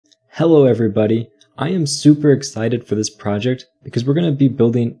Hello everybody, I am super excited for this project because we're going to be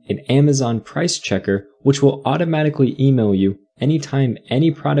building an Amazon price checker which will automatically email you anytime any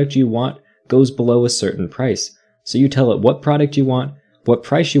product you want goes below a certain price. So you tell it what product you want, what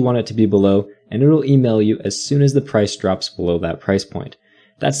price you want it to be below, and it'll email you as soon as the price drops below that price point.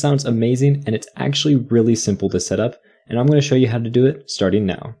 That sounds amazing and it's actually really simple to set up, and I'm going to show you how to do it starting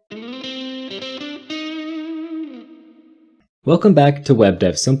now. Welcome back to Web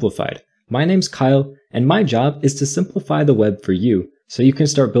Dev Simplified. My name's Kyle, and my job is to simplify the web for you so you can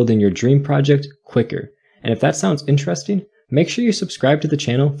start building your dream project quicker. And if that sounds interesting, make sure you subscribe to the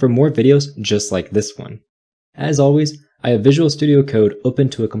channel for more videos just like this one. As always, I have Visual Studio Code open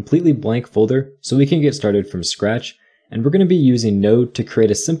to a completely blank folder so we can get started from scratch, and we're going to be using Node to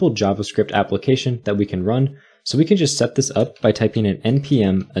create a simple JavaScript application that we can run. So we can just set this up by typing in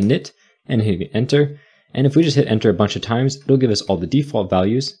npm init and hitting enter. And if we just hit enter a bunch of times, it'll give us all the default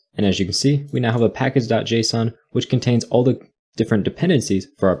values. And as you can see, we now have a package.json, which contains all the different dependencies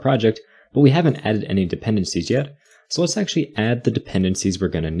for our project, but we haven't added any dependencies yet. So let's actually add the dependencies we're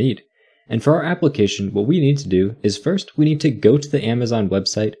going to need. And for our application, what we need to do is first, we need to go to the Amazon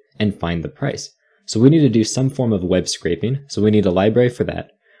website and find the price. So we need to do some form of web scraping. So we need a library for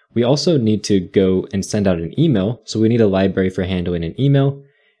that. We also need to go and send out an email. So we need a library for handling an email.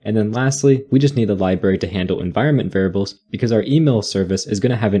 And then lastly, we just need a library to handle environment variables because our email service is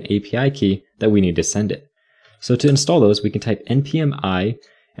going to have an API key that we need to send it. So to install those, we can type npm I,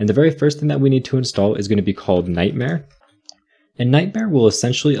 and the very first thing that we need to install is going to be called Nightmare. And Nightmare will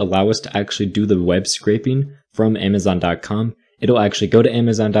essentially allow us to actually do the web scraping from Amazon.com. It'll actually go to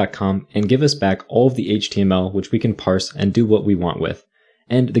Amazon.com and give us back all of the HTML, which we can parse and do what we want with.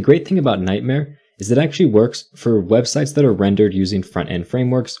 And the great thing about Nightmare is it actually works for websites that are rendered using front-end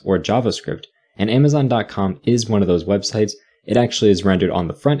frameworks or JavaScript. And Amazon.com is one of those websites. It actually is rendered on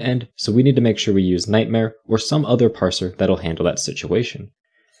the front end, so we need to make sure we use Nightmare or some other parser that'll handle that situation.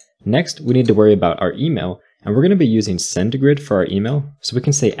 Next, we need to worry about our email, and we're going to be using SendGrid for our email. So we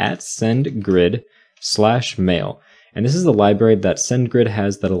can say @SendGrid/mail. And this is the library that SendGrid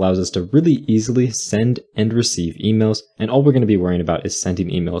has that allows us to really easily send and receive emails. And all we're going to be worrying about is sending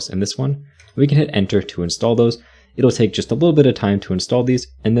emails in this one. We can hit enter to install those. It'll take just a little bit of time to install these,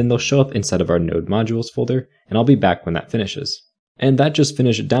 and then they'll show up inside of our Node modules folder, and I'll be back when that finishes. And that just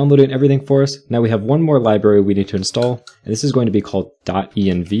finished downloading everything for us. Now we have one more library we need to install, and this is going to be called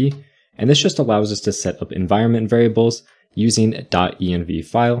 .env. And this just allows us to set up environment variables using a .env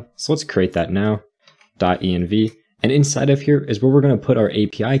file. So let's create that now, .env. And inside of here is where we're going to put our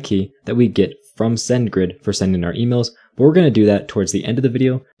API key that we get from SendGrid for sending our emails. But we're going to do that towards the end of the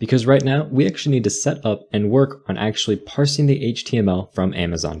video because right now we actually need to set up and work on actually parsing the HTML from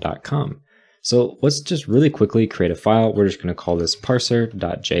Amazon.com. So let's just really quickly create a file. We're just going to call this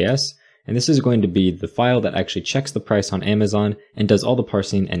parser.js. And this is going to be the file that actually checks the price on Amazon and does all the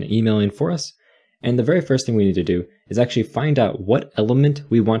parsing and emailing for us. And the very first thing we need to do is actually find out what element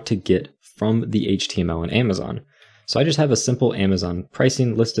we want to get from the HTML in Amazon. So I just have a simple Amazon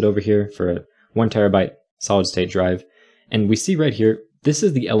pricing listed over here for a 1 terabyte solid state drive. And we see right here, this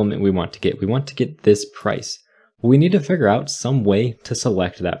is the element we want to get. We want to get this price. But we need to figure out some way to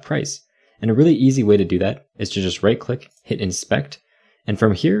select that price. And a really easy way to do that is to just right click, hit inspect. And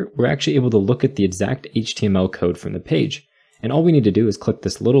from here, we're actually able to look at the exact HTML code from the page. And all we need to do is click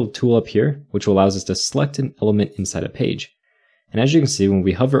this little tool up here, which allows us to select an element inside a page. And as you can see, when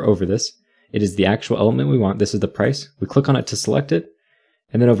we hover over this, it is the actual element we want. This is the price. We click on it to select it.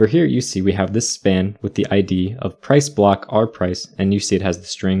 And then over here, you see we have this span with the ID of price block our price, and you see it has the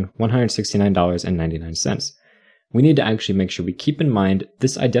string $169.99. We need to actually make sure we keep in mind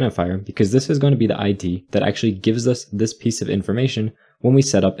this identifier because this is going to be the ID that actually gives us this piece of information when we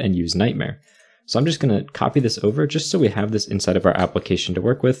set up and use Nightmare. So I'm just going to copy this over just so we have this inside of our application to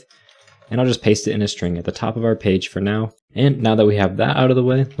work with. And I'll just paste it in a string at the top of our page for now. And now that we have that out of the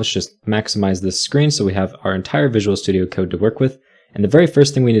way, let's just maximize this screen so we have our entire Visual Studio Code to work with. And the very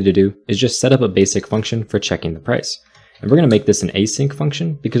first thing we need to do is just set up a basic function for checking the price. And we're going to make this an async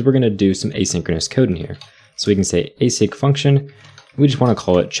function because we're going to do some asynchronous code in here. So we can say async function, we just want to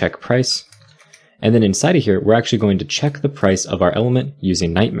call it check price. And then inside of here, we're actually going to check the price of our element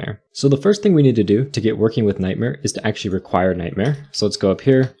using Nightmare. So the first thing we need to do to get working with Nightmare is to actually require Nightmare. So let's go up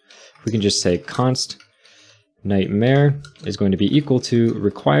here. We can just say const Nightmare is going to be equal to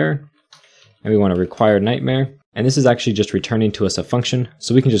require. And we want to require Nightmare. And this is actually just returning to us a function.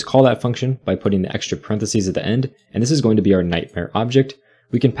 So we can just call that function by putting the extra parentheses at the end. And this is going to be our Nightmare object.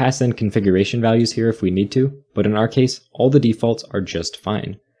 We can pass in configuration values here if we need to, but in our case, all the defaults are just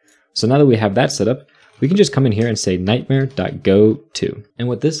fine. So now that we have that set up, we can just come in here and say nightmare.goto. And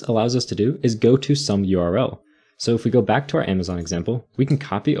what this allows us to do is go to some URL. So if we go back to our Amazon example, we can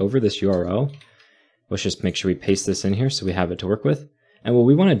copy over this URL. Let's just make sure we paste this in here so we have it to work with. And what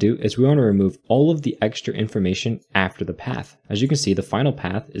we want to do is we want to remove all of the extra information after the path. As you can see, the final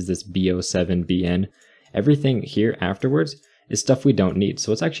path is this B07BN. Everything here afterwards is stuff we don't need.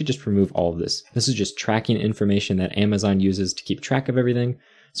 So let's actually just remove all of this. This is just tracking information that Amazon uses to keep track of everything.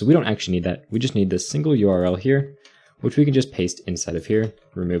 So we don't actually need that. We just need this single URL here, which we can just paste inside of here,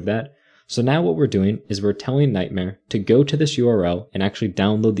 remove that. So now what we're doing is we're telling Nightmare to go to this URL and actually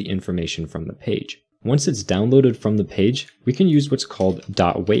download the information from the page. Once it's downloaded from the page, we can use what's called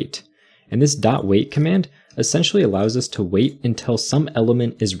 .wait. And this .wait command essentially allows us to wait until some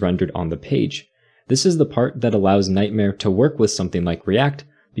element is rendered on the page. This is the part that allows Nightmare to work with something like React,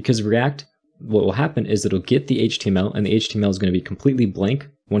 because React, what will happen is it'll get the HTML, and the HTML is going to be completely blank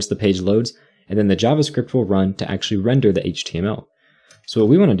once the page loads, and then the JavaScript will run to actually render the HTML. So what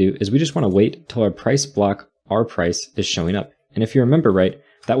we want to do is we just want to wait till our price block, our price, is showing up. And if you remember right,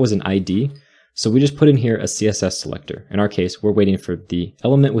 that was an ID. So we just put in here a CSS selector. In our case, we're waiting for the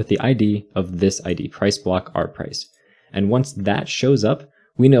element with the ID of this ID, price block, our price. And once that shows up,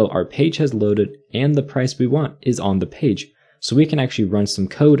 we know our page has loaded and the price we want is on the page. So we can actually run some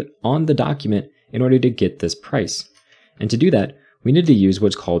code on the document in order to get this price. And to do that, we need to use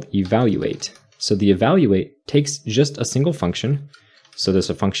what's called evaluate. So the evaluate takes just a single function. So there's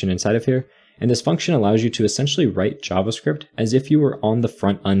a function inside of here. And this function allows you to essentially write JavaScript as if you were on the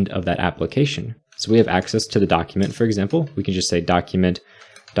front end of that application. So we have access to the document, for example. We can just say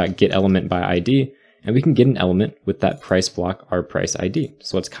document.getElementById, and we can get an element with that price block, our price ID.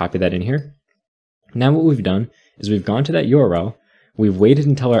 So let's copy that in here. Now what we've done is we've gone to that URL, we've waited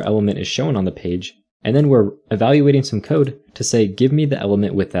until our element is shown on the page, and then we're evaluating some code to say, give me the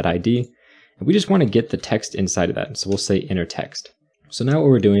element with that ID. And we just want to get the text inside of that. So we'll say inner text. So now what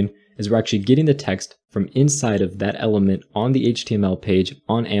we're doing is we're actually getting the text from inside of that element on the HTML page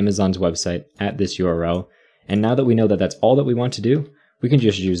on Amazon's website at this URL. And now that we know that that's all that we want to do, we can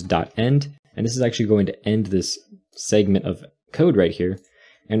just use .end, and this is actually going to end this segment of code right here,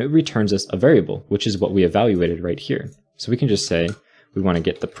 and it returns us a variable, which is what we evaluated right here. So we can just say we want to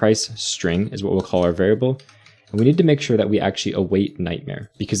get the price string is what we'll call our variable, and we need to make sure that we actually await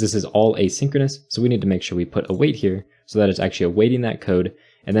Nightmare, because this is all asynchronous, so we need to make sure we put await here so that it's actually awaiting that code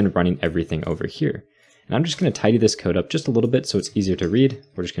and then running everything over here. And I'm just going to tidy this code up just a little bit so it's easier to read.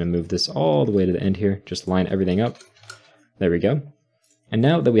 We're just going to move this all the way to the end here, just line everything up. There we go. And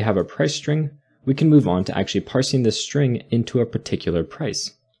now that we have our price string, we can move on to actually parsing this string into a particular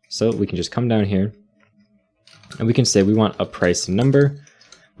price. So we can just come down here and we can say we want a price number,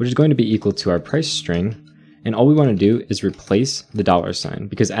 which is going to be equal to our price string. And all we want to do is replace the $,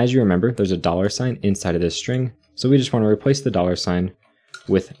 because as you remember, there's a $sign inside of this string. So we just want to replace the $sign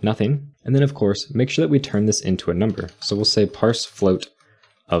with nothing. And then of course, make sure that we turn this into a number. So we'll say parse float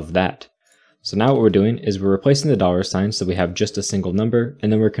of that. So now what we're doing is we're replacing the $sign so we have just a single number,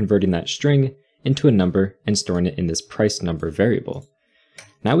 and then we're converting that string into a number and storing it in this price number variable.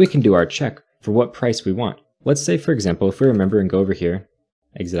 Now we can do our check for what price we want. Let's say, for example, if we remember and go over here,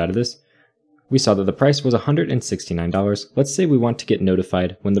 exit out of this, we saw that the price was $169. Let's say we want to get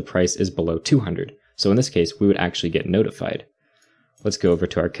notified when the price is below 200. So in this case, we would actually get notified. Let's go over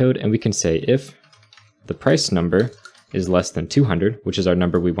to our code and we can say if the price number is less than 200, which is our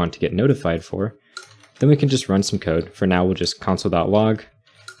number we want to get notified for, then we can just run some code. For now, we'll just console.log,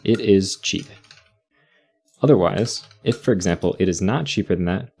 it is cheap. Otherwise, if for example, it is not cheaper than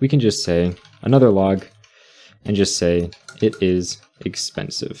that, we can just say another log and just say it is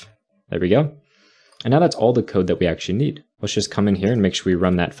expensive. There we go. And now that's all the code that we actually need. Let's just come in here and make sure we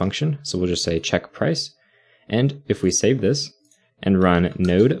run that function. So we'll just say check price. And if we save this and run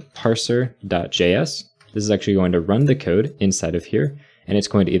node parser.js, this is actually going to run the code inside of here, and it's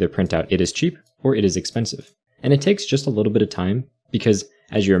going to either print out it is cheap or it is expensive. And it takes just a little bit of time because,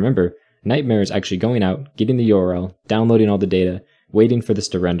 as you remember, Nightmare is actually going out, getting the URL, downloading all the data, waiting for this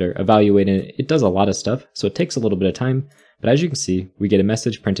to render, evaluating it. It does a lot of stuff, so it takes a little bit of time. But as you can see, we get a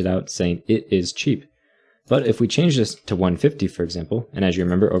message printed out saying it is cheap. But if we change this to 150, for example, and as you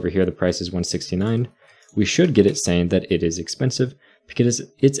remember over here the price is 169, we should get it saying that it is expensive because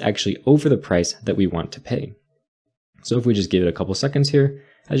it's actually over the price that we want to pay. So if we just give it a couple seconds here,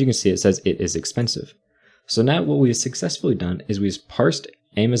 as you can see it says it is expensive. So now what we've successfully done is we've parsed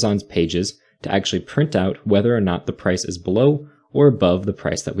Amazon's pages to actually print out whether or not the price is below or above the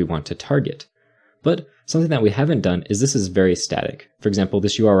price that we want to target. But something that we haven't done is this is very static. For example,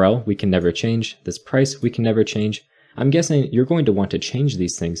 this URL we can never change, this price we can never change. I'm guessing you're going to want to change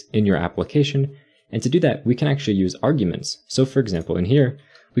these things in your application, And to do that, we can actually use arguments. So for example, in here,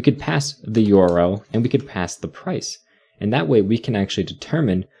 we could pass the URL and we could pass the price. And that way we can actually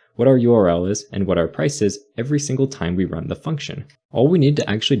determine what our URL is and what our price is every single time we run the function. All we need to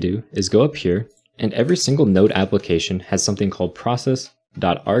actually do is go up here, and every single Node application has something called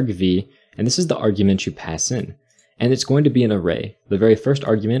process.argv, and this is the argument you pass in. And it's going to be an array. The very first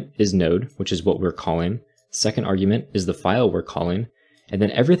argument is node, which is what we're calling. Second argument is the file we're calling. And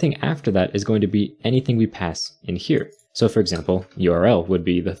then everything after that is going to be anything we pass in here. So for example, URL would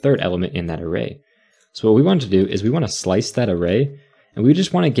be the third element in that array. So what we want to do is we want to slice that array, and we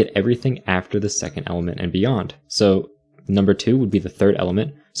just want to get everything after the second element and beyond. So number 2 would be the third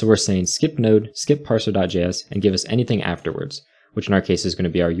element. So we're saying skip node, skip parser.js, and give us anything afterwards, which in our case is going to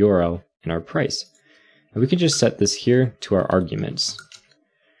be our URL and our price. And we can just set this here to our arguments.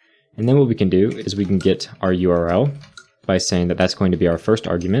 And then what we can do is we can get our URL by saying that that's going to be our first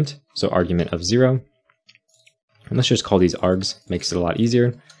argument. So argument of 0. And let's just call these args, makes it a lot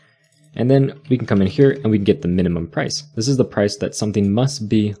easier. And then we can come in here and we can get the minimum price. This is the price that something must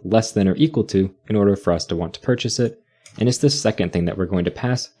be less than or equal to in order for us to want to purchase it. And it's the second thing that we're going to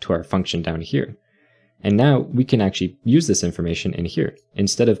pass to our function down here. And now we can actually use this information in here.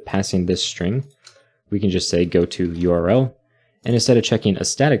 Instead of passing this string, we can just say go to URL, and instead of checking a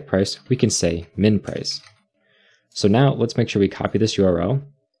static price, we can say min price. So now let's make sure we copy this URL,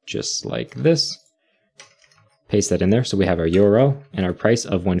 just like this. Paste that in there so we have our URL and our price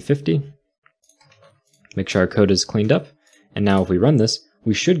of 150. Make sure our code is cleaned up, and now if we run this,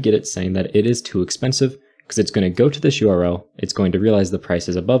 we should get it saying that it is too expensive, because it's going to go to this URL, it's going to realize the price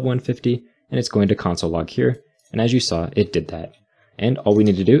is above 150, and it's going to console log here, and as you saw, it did that. And all we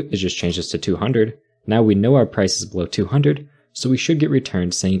need to do is just change this to 200. Now we know our price is below 200, so we should get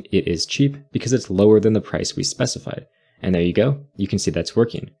returned saying it is cheap because it's lower than the price we specified. And there you go, you can see that's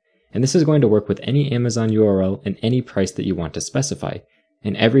working. And this is going to work with any Amazon URL and any price that you want to specify.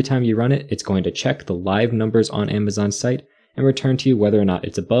 And every time you run it, it's going to check the live numbers on Amazon's site and return to you whether or not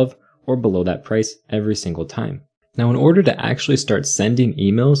it's above or below that price every single time. Now, in order to actually start sending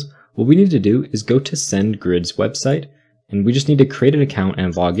emails, what we need to do is go to SendGrid's website, and we just need to create an account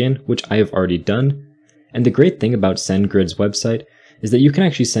and log in, which I have already done. And the great thing about SendGrid's website is that you can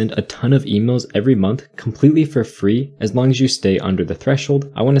actually send a ton of emails every month completely for free as long as you stay under the threshold.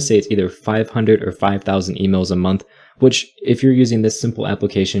 I want to say it's either 500 or 5,000 emails a month, which if you're using this simple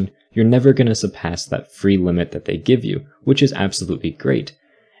application, you're never going to surpass that free limit that they give you, which is absolutely great.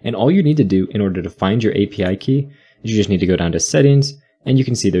 And all you need to do in order to find your API key is you just need to go down to settings, and you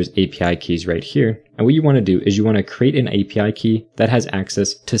can see there's API keys right here. And what you want to do is you want to create an API key that has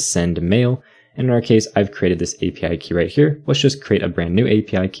access to send mail. And in our case, I've created this API key right here. Let's just create a brand new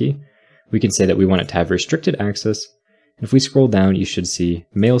API key. We can say that we want it to have restricted access. And if we scroll down, you should see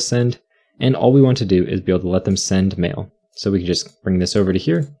mail send. And all we want to do is be able to let them send mail. So we can just bring this over to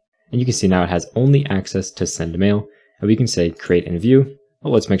here. And you can see now it has only access to send mail. And we can say create and view.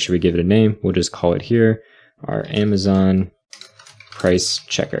 Well, let's make sure we give it a name. We'll just call it here our Amazon price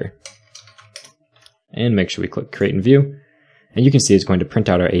checker. And make sure we click create and view. And you can see it's going to print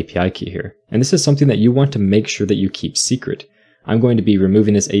out our API key here. And this is something that you want to make sure that you keep secret. I'm going to be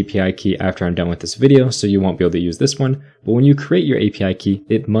removing this API key after I'm done with this video, so you won't be able to use this one. But when you create your API key,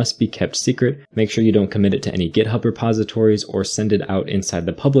 it must be kept secret. Make sure you don't commit it to any GitHub repositories or send it out inside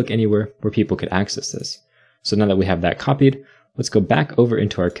the public anywhere where people could access this. So now that we have that copied, let's go back over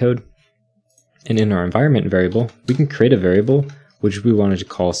into our code. And in our environment variable, we can create a variable which we wanted to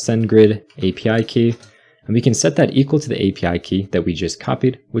call SendGrid API key. And we can set that equal to the API key that we just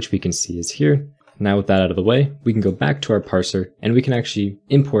copied, which we can see is here. Now with that out of the way, we can go back to our parser and we can actually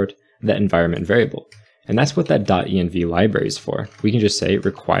import that environment variable. And that's what that .env library is for. We can just say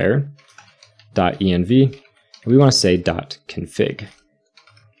require .env, and we want to say .config.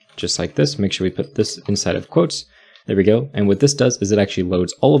 Just like this, make sure we put this inside of quotes. There we go. And what this does is it actually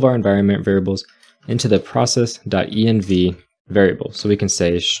loads all of our environment variables into the process.env variable. So we can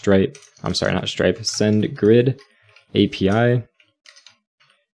say SendGrid API,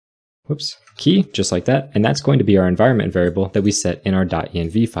 key, just like that. And that's going to be our environment variable that we set in our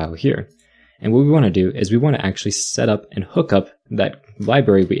 .env file here. And what we want to do is we want to actually set up and hook up that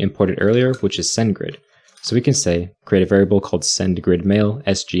library we imported earlier, which is SendGrid. So we can say create a variable called SendGrid mail,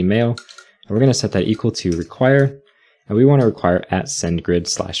 sgmail, and we're going to set that equal to require, and we want to require at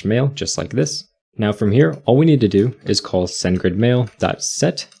SendGrid/mail, just like this. Now from here, all we need to do is call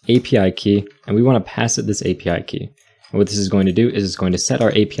SendGridMail.set API key, and we want to pass it this API key. And what this is going to do is it's going to set our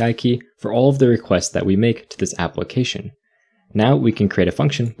API key for all of the requests that we make to this application. Now we can create a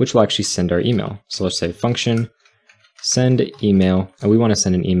function which will actually send our email. So let's say function send email, and we want to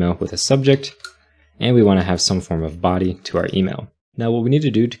send an email with a subject, and we want to have some form of body to our email. Now what we need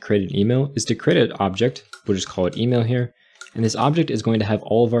to do to create an email is to create an object. We'll just call it email here, and this object is going to have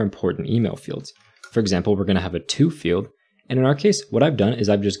all of our important email fields. For example, we're going to have a to field, and in our case, what I've done is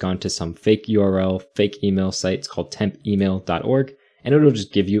I've just gone to some fake URL, fake email site. It's called tempemail.org, and it'll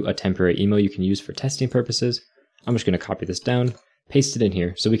just give you a temporary email you can use for testing purposes. I'm just going to copy this down, paste it in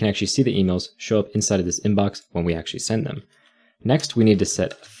here so we can actually see the emails show up inside of this inbox when we actually send them. Next, we need to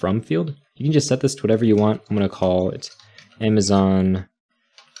set a from field. You can just set this to whatever you want. I'm going to call it Amazon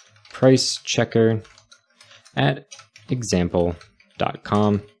price checker at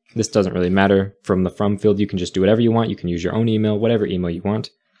example.com. This doesn't really matter. From the from field, you can just do whatever you want. You can use your own email, whatever email you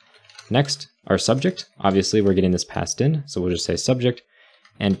want. Next, our subject. Obviously, we're getting this passed in, so we'll just say subject.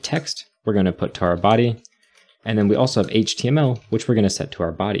 And text, we're going to put to our body. And then we also have HTML, which we're going to set to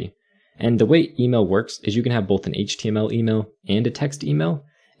our body. And the way email works is you can have both an HTML email and a text email.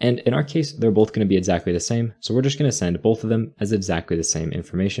 And in our case, they're both going to be exactly the same. So we're just going to send both of them as exactly the same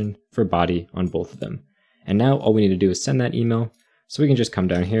information for body on both of them. And now all we need to do is send that email. So we can just come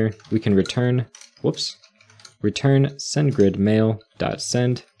down here. We can return SendGrid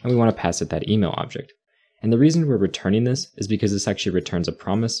mail.send, and we want to pass it that email object. And the reason we're returning this is because this actually returns a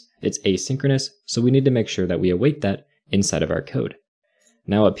promise. It's asynchronous, so we need to make sure that we await that inside of our code.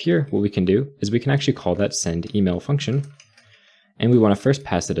 Now up here, what we can do is we can actually call that send email function. And we want to first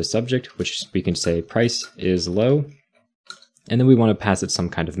pass it a subject, which we can say price is low. And then we want to pass it some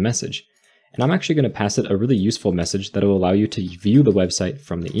kind of message. And I'm actually going to pass it a really useful message that will allow you to view the website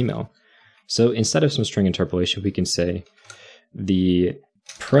from the email. So instead of some string interpolation, we can say the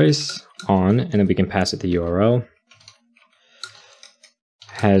price on, and then we can pass it the URL,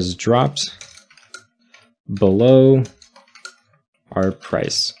 has dropped below our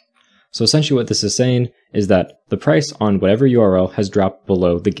price. So essentially what this is saying is that the price on whatever URL has dropped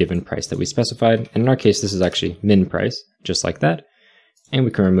below the given price that we specified. And in our case, this is actually min price, just like that. And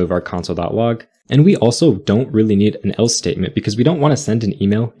we can remove our console.log. And we also don't really need an else statement because we don't want to send an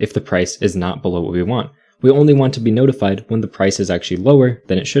email if the price is not below what we want. We only want to be notified when the price is actually lower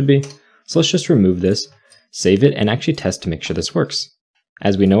than it should be. So let's just remove this, save it, and actually test to make sure this works.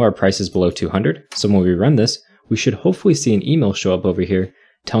 As we know, our price is below 200. So when we run this, we should hopefully see an email show up over here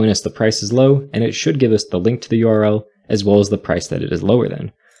telling us the price is low, and it should give us the link to the URL as well as the price that it is lower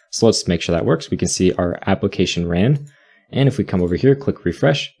than. So let's make sure that works. We can see our application ran. And if we come over here, click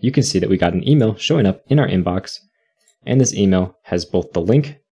refresh, you can see that we got an email showing up in our inbox. And this email has both the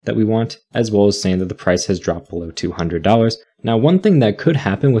link that we want, as well as saying that the price has dropped below $200. Now, one thing that could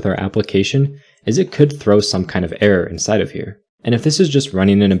happen with our application is it could throw some kind of error inside of here. And if this is just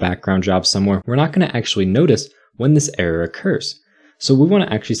running in a background job somewhere, we're not going to actually notice when this error occurs. So we want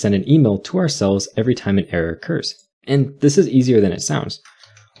to actually send an email to ourselves every time an error occurs. And this is easier than it sounds.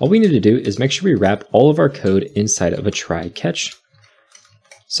 All we need to do is make sure we wrap all of our code inside of a try catch.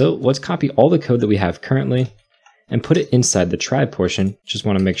 So let's copy all the code that we have currently and put it inside the try portion. Just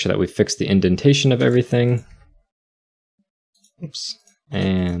want to make sure that we fix the indentation of everything. Oops.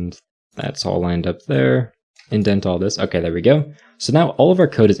 And that's all lined up there. Indent all this. Okay, there we go. So now all of our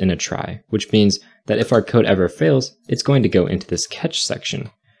code is in a try, which means that if our code ever fails, it's going to go into this catch section.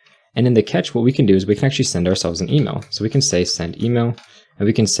 And in the catch, what we can do is we can actually send ourselves an email. So we can say send email, and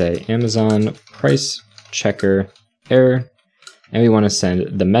we can say Amazon price checker error, and we want to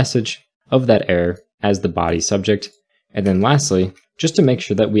send the message of that error as the body subject. And then lastly, just to make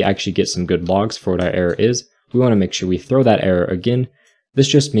sure that we actually get some good logs for what our error is, we want to make sure we throw that error again. This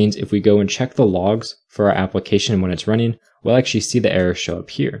just means if we go and check the logs for our application when it's running, we'll actually see the error show up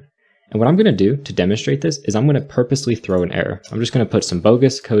here. And what I'm going to do to demonstrate this is I'm going to purposely throw an error. I'm just going to put some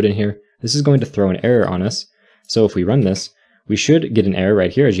bogus code in here. This is going to throw an error on us. So if we run this, we should get an error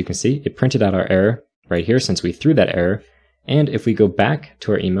right here. As you can see, it printed out our error right here since we threw that error. And if we go back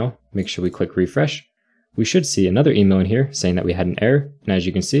to our email, make sure we click refresh, we should see another email in here saying that we had an error. And as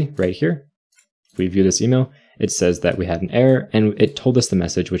you can see right here, if we view this email, it says that we had an error and it told us the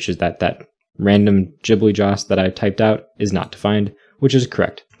message, which is that that random jibbly joss that I typed out is not defined, which is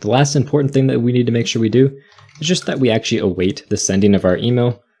correct. The last important thing that we need to make sure we do is just that we actually await the sending of our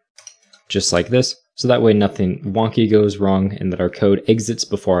email, just like this. So that way nothing wonky goes wrong and that our code exits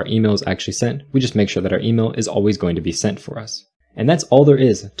before our email is actually sent. We just make sure that our email is always going to be sent for us. And that's all there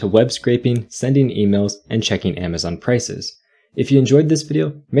is to web scraping, sending emails, and checking Amazon prices. If you enjoyed this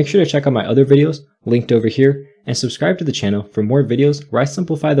video, make sure to check out my other videos linked over here and subscribe to the channel for more videos where I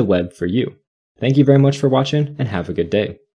simplify the web for you. Thank you very much for watching and have a good day.